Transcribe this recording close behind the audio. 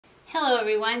Hello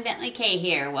everyone, BentlyK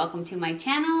here. Welcome to my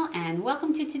channel and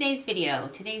welcome to today's video.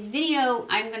 Today's video,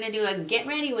 I'm going to do a get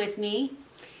ready with me,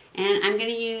 and I'm going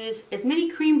to use as many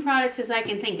cream products as I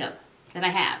can think of that I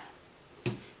have.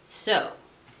 So,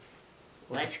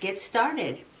 let's get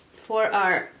started. For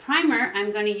our primer,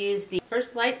 I'm going to use the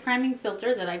First Light Priming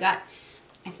Filter that I got.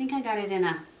 I think I got it in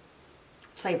a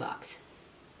play box.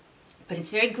 But it's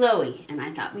very glowy, and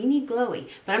I thought we need glowy.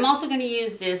 But I'm also going to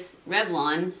use this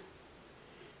REVLON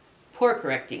Pore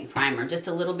Correcting Primer, just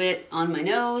a little bit on my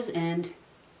nose and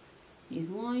these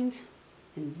lines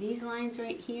and these lines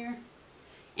right here.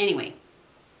 Anyway,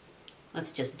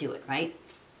 let's just do it, right?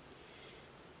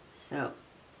 So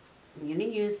I'm going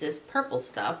to use this purple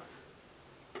stuff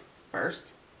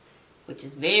first, which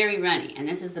is very runny, and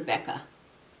this is the BECCA.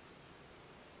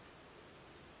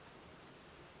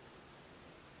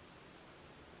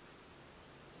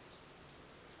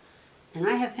 And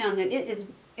I have found that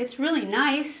it's really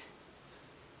nice.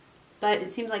 But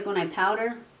it seems like when I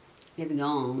powder, it's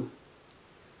gone.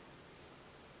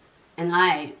 And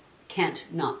I can't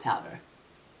not powder.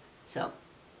 So,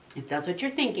 if that's what you're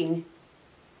thinking,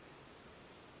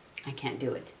 I can't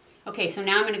do it. Okay, so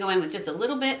now I'm going to go in with just a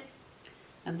little bit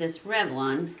of this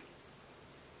Revlon.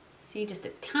 See, just a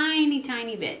tiny,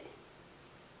 tiny bit.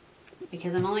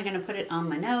 Because I'm only going to put it on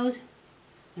my nose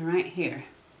and right here.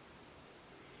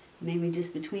 Maybe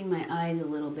just between my eyes a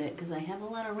little bit, because I have a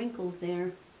lot of wrinkles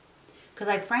there. Because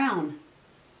I frown.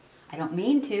 I don't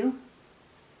mean to,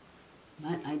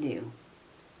 but I do.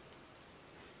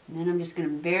 And then I'm just going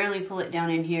to barely pull it down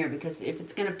in here, because if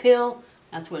it's going to pill,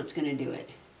 that's what it's going to do it.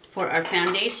 For our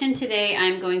foundation today,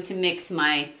 I'm going to mix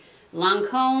my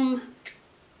Lancome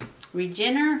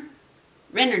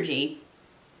Rénergie.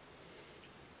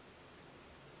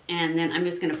 And then I'm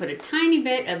just going to put a tiny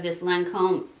bit of this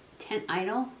Lancome Teint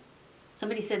Idole.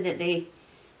 Somebody said that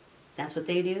that's what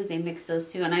they do. They mix those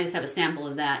two, and I just have a sample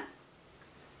of that.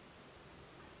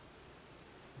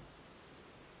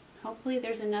 Hopefully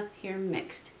there's enough here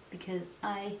mixed, because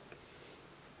I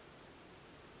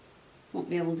won't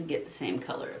be able to get the same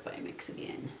color if I mix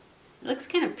again. It looks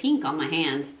kind of pink on my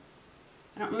hand.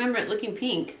 I don't remember it looking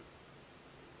pink,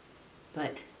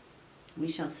 but we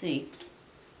shall see.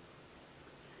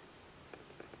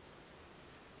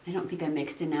 I don't think I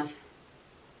mixed enough.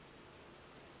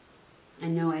 I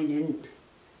know I didn't.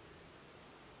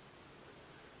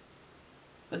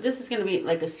 But this is going to be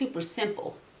like a super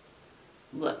simple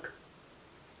look.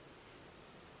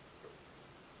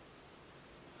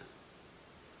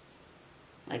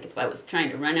 Like if I was trying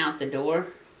to run out the door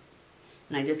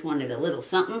and I just wanted a little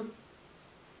something.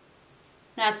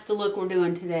 That's the look we're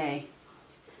doing today.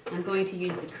 I'm going to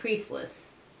use the Creaseless.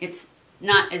 It's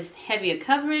not as heavy a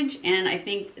coverage, and I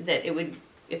think that it would,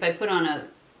 if I put on a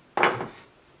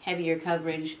heavier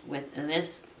coverage with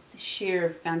this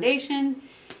sheer foundation,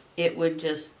 it would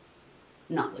just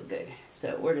not look good.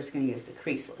 So we're just going to use the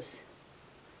Creaseless.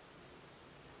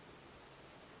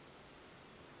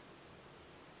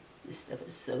 This stuff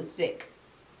is so thick.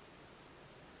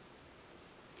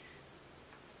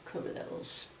 Cover that little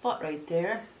spot right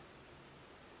there.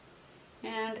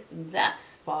 And that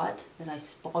spot that I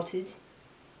spotted.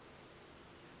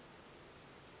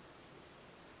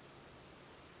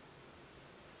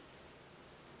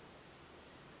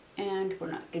 And we're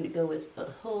not going to go with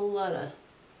a whole lot of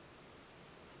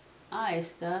eye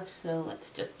stuff, so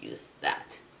let's just use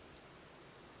that.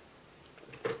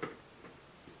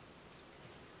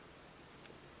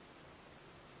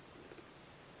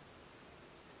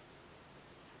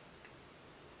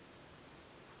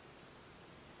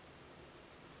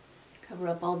 Cover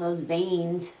up all those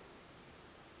veins.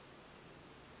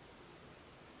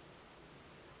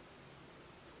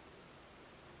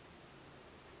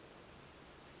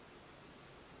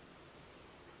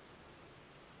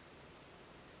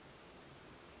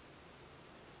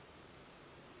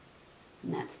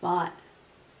 In that spot.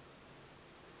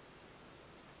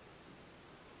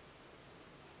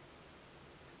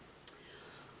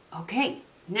 Okay,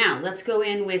 now let's go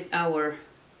in with our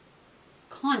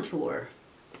contour.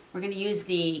 We're going to use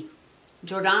the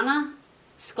Jordana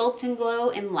Sculpt and Glow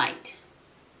in Light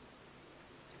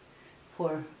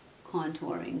for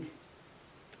contouring.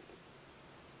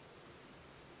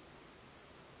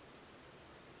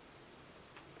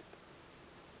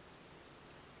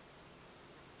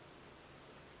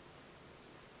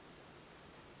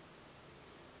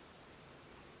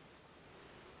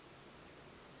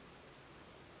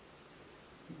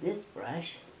 This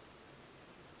brush.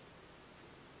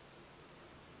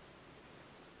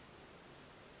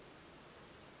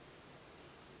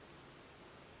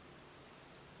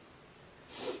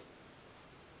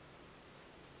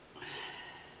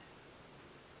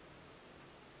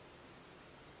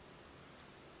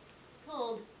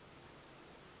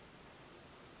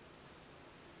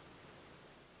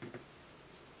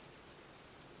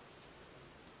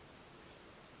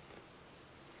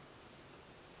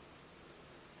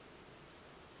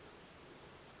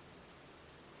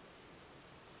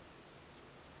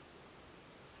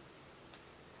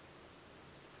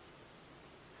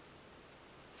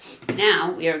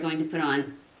 Now we are going to put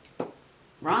on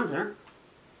bronzer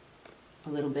a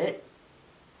little bit.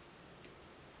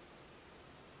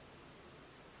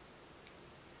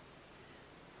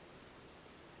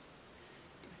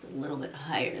 Just a little bit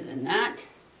higher than that.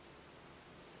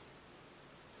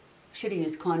 Should have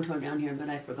used contour down here, but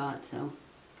I forgot, so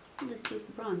I'll just use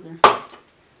the bronzer.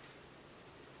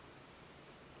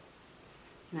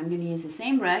 And I'm going to use the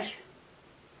same brush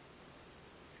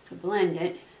to blend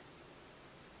it.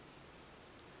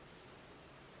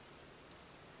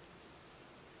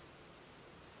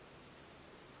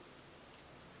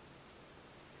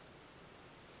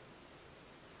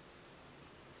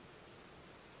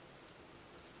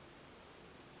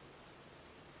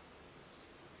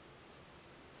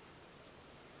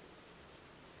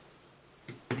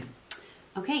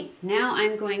 Okay, now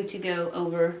I'm going to go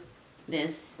over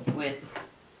this with,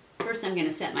 first I'm going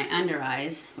to set my under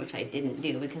eyes, which I didn't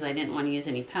do because I didn't want to use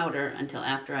any powder until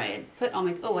after I had put all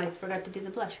my, oh, I forgot to do the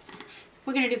blush.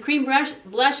 We're going to do cream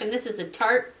blush, and this is a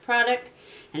Tarte product,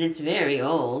 and it's very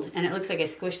old, and it looks like I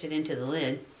squished it into the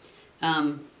lid.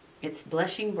 It's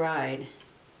Blushing Bride,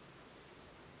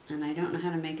 and I don't know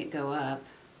how to make it go up.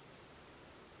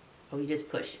 Oh, you just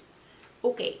push.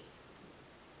 Okay.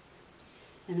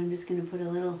 And I'm just going to put a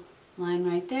little line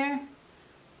right there,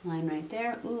 line right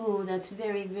there. Ooh, that's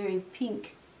very, very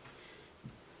pink.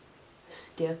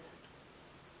 Stiff.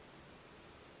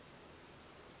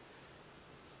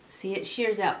 See, it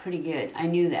shears out pretty good. I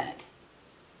knew that.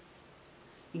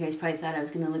 You guys probably thought I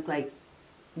was going to look like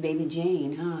Baby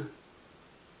Jane, huh?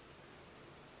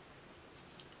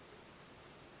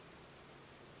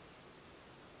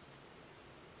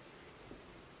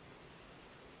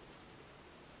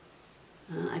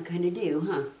 I kind of do,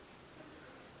 huh?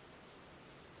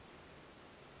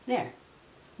 There.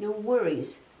 No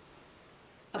worries.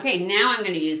 Okay, now I'm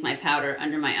going to use my powder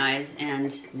under my eyes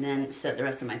and then set the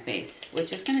rest of my face,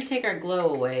 which is going to take our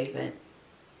glow away, but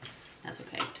that's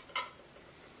okay.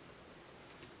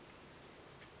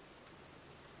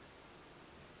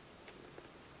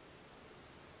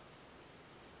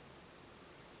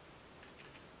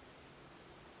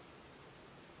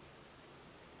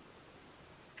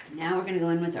 Now we're going to go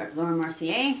in with our Laura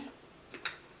Mercier.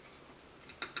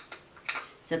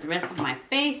 Set the rest of my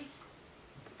face.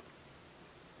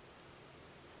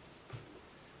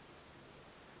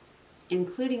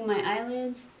 Including my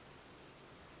eyelids.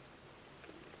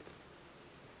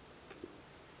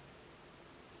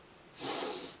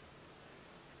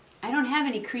 I don't have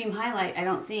any cream highlight, I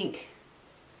don't think.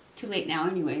 Too late now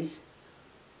anyways.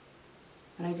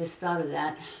 But I just thought of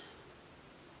that.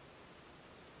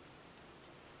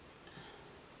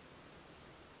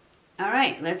 All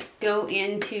right, let's go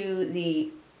into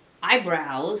the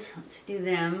eyebrows. Let's do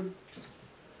them.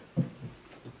 I'm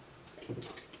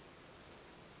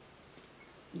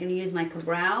going to use my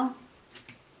Brow.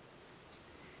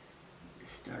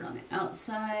 Start on the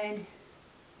outside.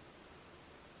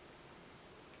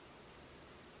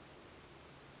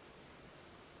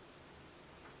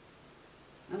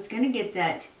 I was going to get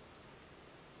that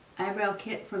eyebrow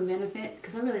kit from Benefit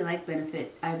because I really like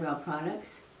Benefit eyebrow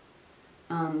products.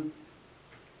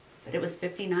 But it was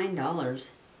 $59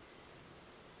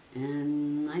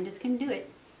 and I just couldn't do it.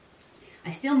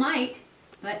 I still might,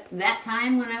 but that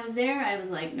time when I was there, I was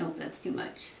like, nope, that's too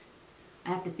much. I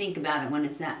have to think about it when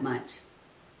it's that much.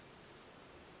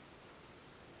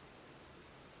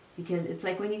 Because it's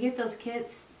like when you get those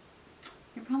kits,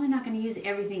 you're probably not going to use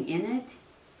everything in it,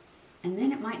 and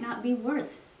then it might not be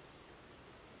worth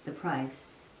the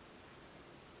price.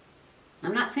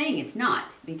 I'm not saying it's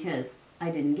not, because I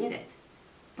didn't get it.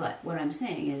 But what I'm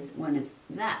saying is, when it's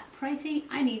that pricey,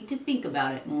 I need to think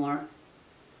about it more.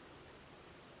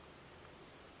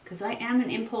 Because I am an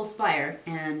impulse buyer,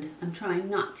 and I'm trying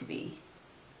not to be.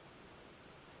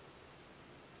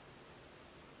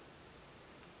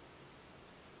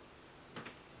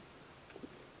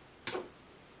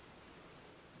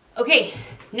 Okay,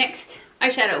 next,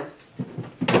 eyeshadow.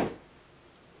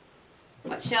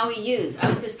 What shall we use? I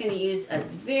was just going to use a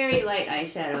very light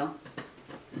eyeshadow.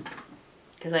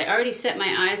 Because I already set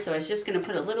my eyes, so I was just going to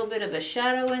put a little bit of a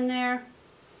shadow in there.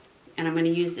 And I'm going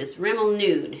to use this Rimmel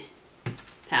Nude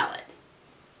palette.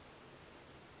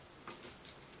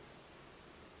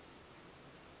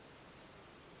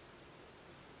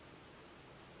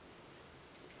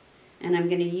 And I'm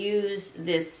going to use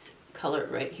this color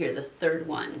right here, the third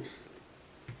one,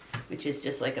 which is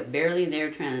just like a barely there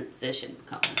transition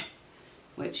color,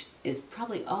 which is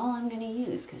probably all I'm going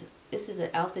to use because this is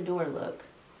an out the door look.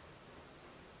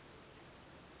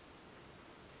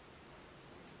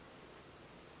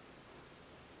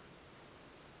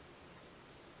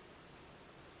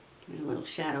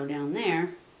 little shadow down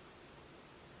there.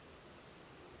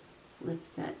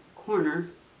 Lift that corner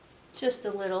just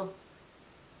a little.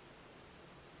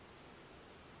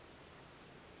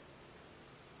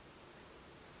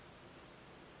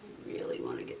 I really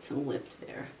want to get some lift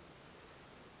there.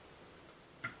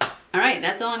 Alright,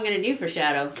 that's all I'm going to do for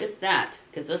shadow. Just that.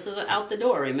 Because this is out the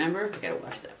door, remember? I gotta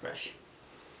wash that brush.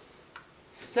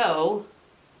 So,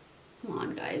 come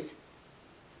on guys.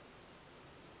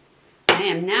 I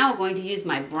am now going to use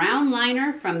my brown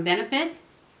liner from Benefit.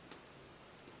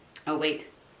 Oh wait,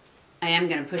 I am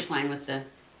going to push line with the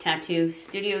tattoo,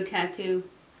 Studio Tattoo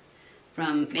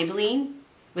from Maybelline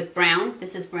with brown.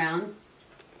 This is brown.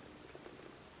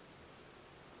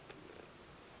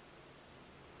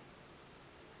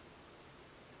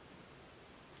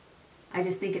 I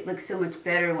just think it looks so much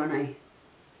better when I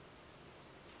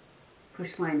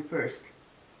push line first.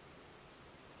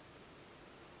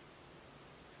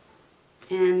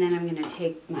 And then I'm going to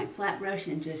take my flat brush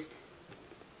and just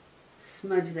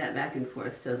smudge that back and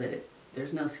forth so that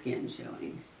there's no skin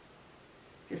showing.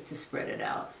 Just to spread it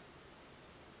out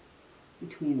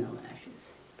between the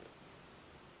lashes.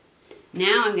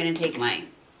 Now I'm going to take my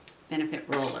Benefit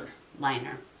roller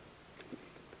liner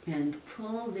and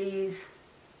pull these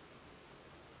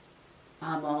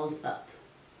eyeballs up.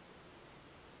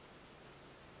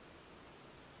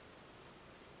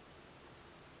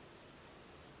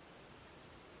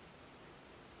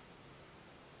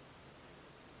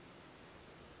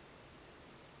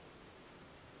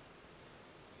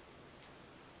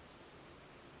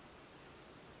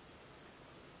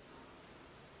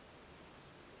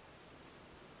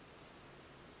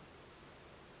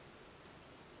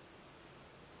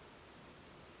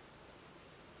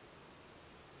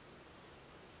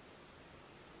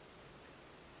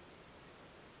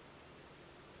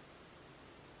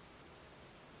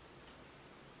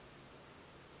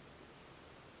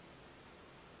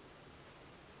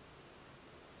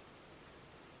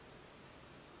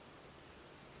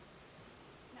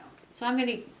 So I'm going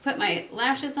to put my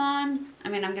lashes on.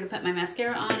 I'm going to put my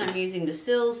mascara on. I'm using the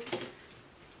Sills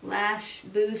Lash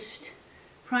Boost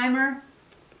Primer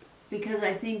because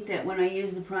I think that when I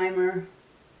use the primer,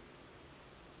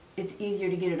 it's easier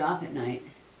to get it off at night.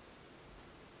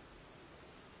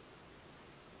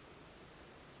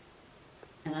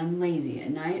 And I'm lazy.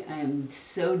 At night, I am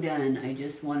so done. I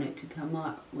just want it to come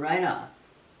off, right off.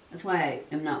 That's why I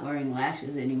am not wearing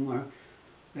lashes anymore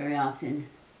very often.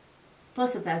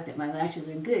 Plus the fact that my lashes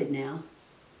are good now.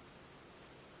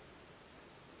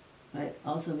 But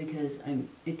also because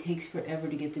it takes forever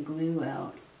to get the glue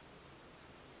out.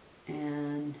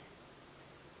 And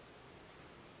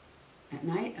at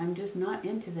night, I'm just not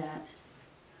into that.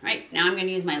 Right, now I'm going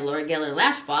to use my Laura Geller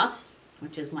Lash Boss,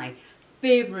 which is my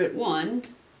favorite one.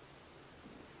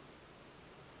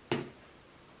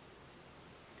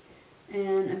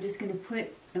 And I'm just going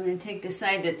to take the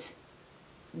side that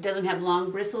doesn't have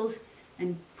long bristles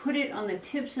and put it on the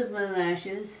tips of my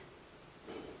lashes.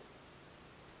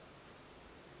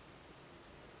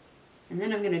 And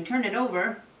then I'm going to turn it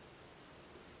over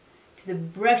to the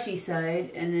brushy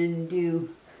side and then do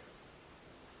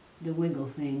the wiggle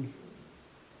thing.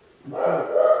 And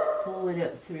pull it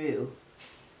up through.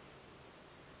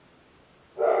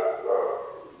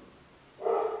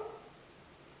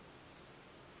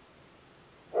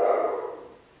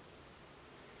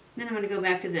 Then I'm going to go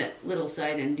back to the little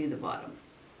side and do the bottom.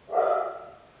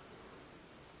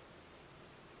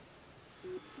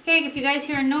 Okay, if you guys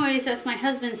hear a noise, that's my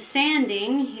husband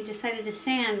sanding. He decided to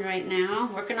sand right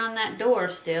now, working on that door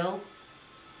still.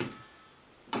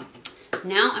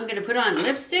 Now I'm going to put on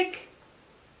lipstick.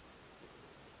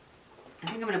 I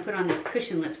think I'm going to put on this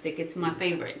cushion lipstick. It's my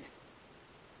favorite.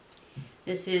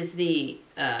 This is the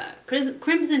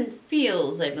Crimson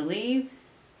Feels, I believe.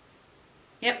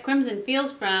 Yep, Crimson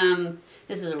Feels from,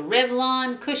 this is a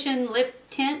Revlon cushion lip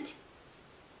tint.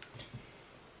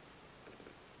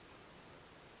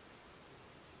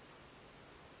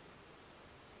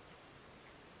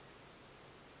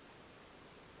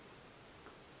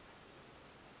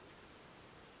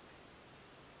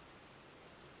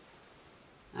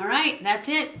 Alright, that's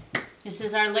it. This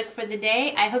is our look for the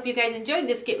day. I hope you guys enjoyed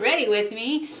this Get Ready with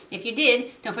me. If you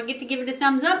did, don't forget to give it a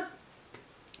thumbs up.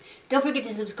 Don't forget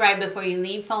to subscribe before you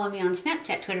leave. Follow me on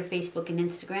Snapchat, Twitter, Facebook, and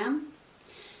Instagram.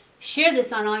 Share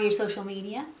this on all your social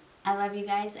media. I love you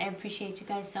guys. I appreciate you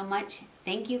guys so much.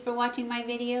 Thank you for watching my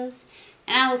videos.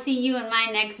 And I will see you in my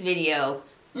next video.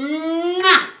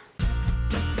 Mwah!